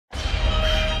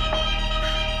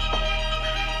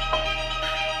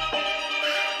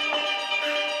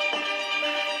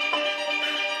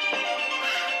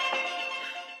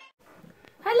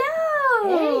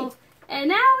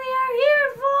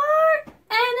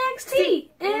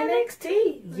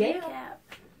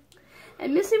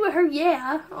with her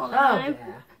yeah all the time.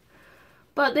 Yeah.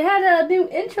 But they had a new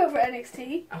intro for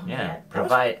NXT. Oh, Yeah,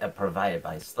 provided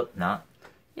by Slipknot.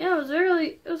 Yeah,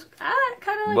 I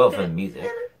kind of liked Well, it. for the music.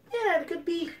 Yeah, it could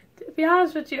be. To be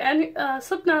honest with you,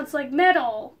 Slipknot's like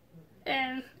metal,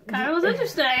 and kind of was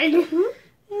interesting.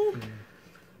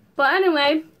 But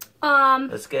anyway,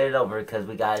 Let's get it over because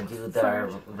we gotta do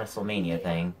the WrestleMania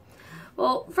thing.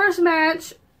 well, first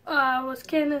match was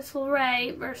Candice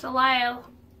LeRae versus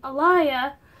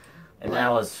Aliyah. And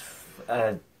that was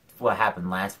what happened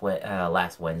last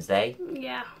Wednesday.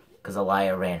 Yeah. Because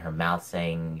Aliyah ran her mouth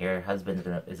saying, your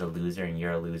husband is a loser and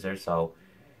you're a loser. So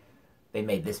they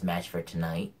made this match for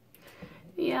tonight.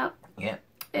 Yep. Yeah.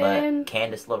 And But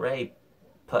Candice LeRae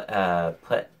put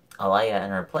Aliyah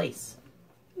in her place.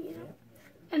 yeah.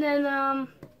 And then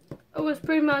it was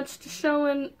pretty much just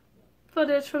showing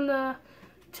footage from the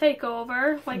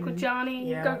takeover, like with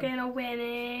Johnny Gargano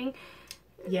winning.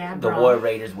 Yeah, The War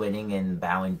Raiders winning and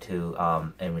bowing to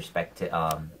in respect to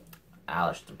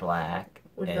Aleister Black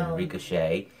and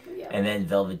Ricochet, and then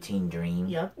Velveteen Dream.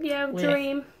 Yep. Yeah,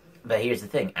 Dream. But here's the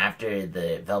thing: after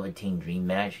the Velveteen Dream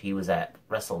match, he was at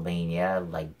WrestleMania,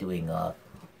 like doing a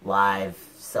live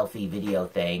selfie video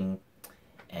thing,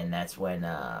 and that's when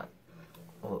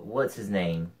what's his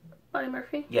name? Buddy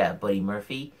Murphy. Yeah, Buddy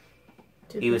Murphy.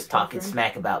 He was talking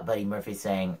smack about Buddy Murphy,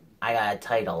 saying, I got a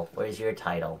title. Where's your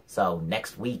title? So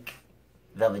next week,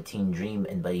 Velveteen Dream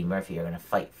and Buddy Murphy are going to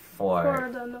fight for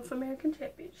the North American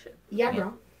Championship. Yeah,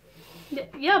 bro.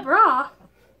 Yeah, brah.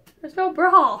 There's no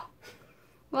bra.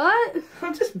 What?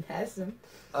 I'm just messing.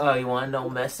 Oh, you want to know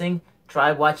messing?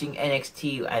 Try watching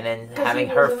NXT and then 'Cause having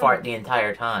he her was fart the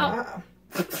entire time.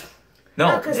 Oh.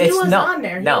 No, because it's he was no, on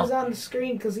there. He no. was on the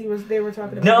screen because they were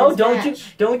talking about. No, his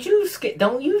match. don't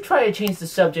you try to change the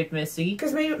subject, Missy.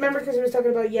 Because remember, because he was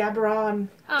talking about Yabra and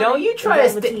Don't you try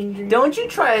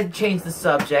to change the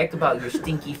subject about your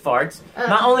stinky farts.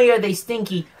 Not only are they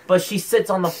stinky, but she sits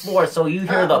on the floor, so you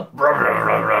hear the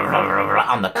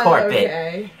on the carpet.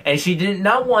 Okay. And she didn't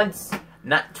not once,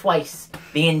 not twice,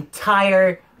 the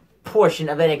entire portion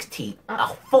of NXT.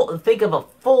 Think of a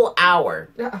full hour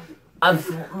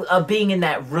of being in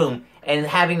that room and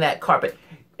having that carpet.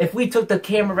 If we took the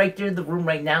camera right there in the room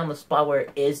right now in the spot where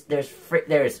it is, there's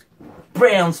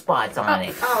brown spots on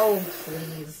it. Oh,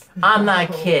 please. I'm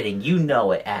not kidding. You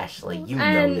know it, Ashley. You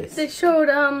know this. And they showed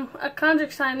a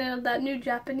contract signing of that new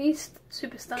Japanese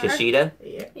superstar. Kushida?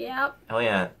 Yeah. Oh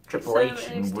yeah, Triple H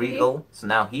and Regal. So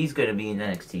now he's going to be in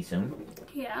NXT soon.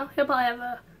 Yeah, he'll probably have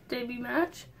a debut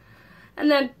match.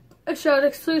 And then it showed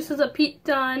exclusives of Pete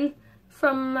Dunne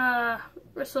from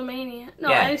WrestleMania. No,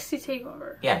 NXT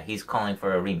TakeOver. Yeah, he's calling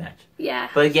for a rematch. Yeah.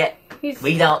 But yet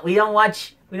we don't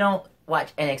watch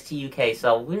NXT UK,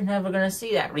 so we're never gonna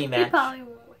see that rematch. He probably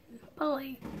won't win.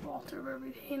 Probably Walter will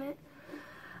retain it.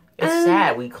 It's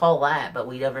sad we call that, but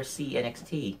we never see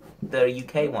NXT, the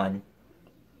UK one.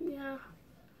 Yeah.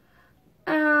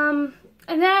 And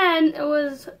then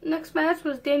next match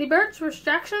was Danny Burch versus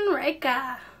Jackson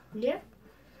Ryker. Yeah.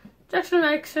 Jackson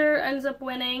Ryker ends up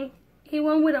winning. He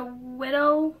won with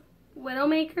a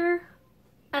Widowmaker.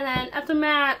 And then after the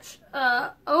match,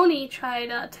 Oni tried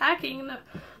attacking the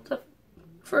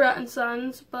Forgotten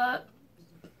Sons, but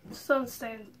Sons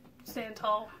stand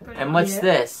tall. And what's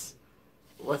this?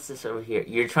 What's this over here?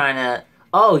 You're trying to...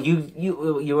 Oh,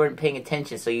 you weren't paying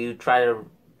attention, so you try to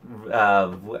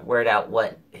word out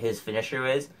what his finisher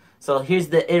is. So here's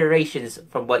the iterations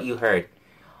from what you heard.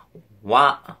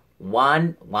 Wando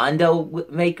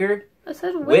Maker. I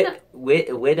said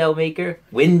Widow Maker.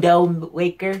 Window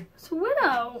Maker. It's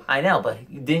Widow. I know, but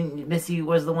Missy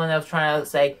was the one that was trying to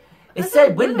say. It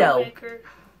said window.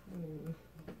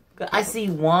 I see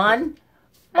one.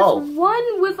 That's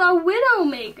one with a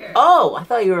Widowmaker. Oh, I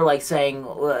thought you were like saying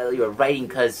you were writing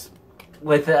because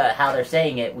with how they're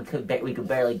saying it, we could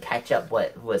barely catch up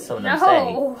what some of them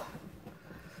say.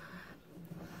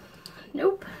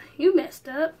 Nope, you messed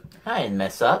up. I didn't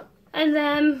mess up. And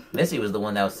then Missy was the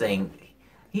one that was saying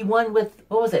he won with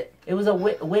what was it? It was a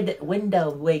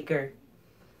window waker.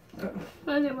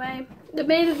 Anyway, the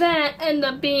main event ended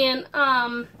up being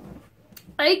Eichner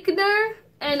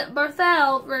and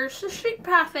Barthel versus Street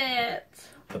Profits.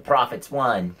 The Profits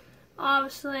won.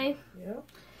 Obviously. Yeah.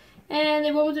 And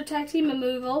they went with their tag team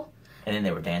removal. And then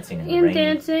they were dancing in the ring.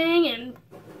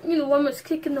 And one was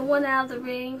kicking the one out of the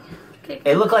ring.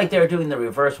 It looked like they were doing the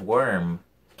reverse worm,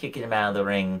 kicking him out of the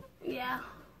ring. Yeah.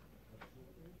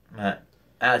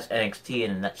 That's NXT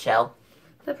in a nutshell.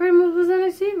 That pretty much was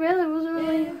NXT, really. It wasn't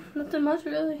really nothing much,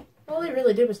 really. All they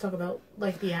really did was talk about,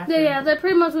 like, the after. Yeah, they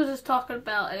pretty much was just talking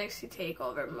about NXT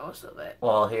TakeOver, most of it.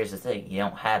 Well, here's the thing. You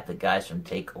don't have the guys from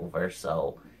TakeOver,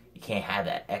 so you you can't have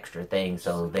that extra thing,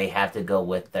 so they have to go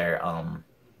with their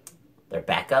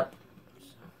backup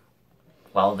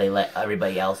while they let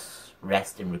everybody else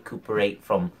rest and recuperate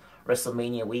from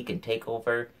WrestleMania week and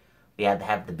TakeOver. We had to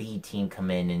have the B team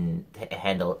come in and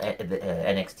handle the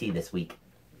NXT this week.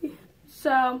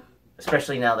 So,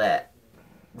 especially now that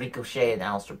Ricochet and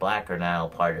Aleister Black are now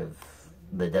part of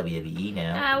the WWE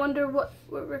now. I wonder what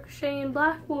Ricochet and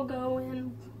Black will go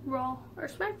in Raw or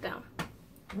SmackDown.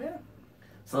 Yeah.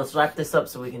 So let's wrap this up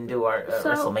so we can do our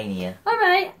WrestleMania.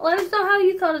 Alright, let us know how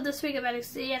you thought of this week of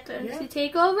NXT after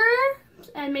NXT TakeOver.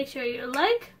 And make sure you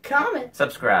like, comment,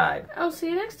 subscribe. I'll see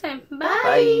you next time. Bye.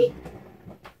 Bye.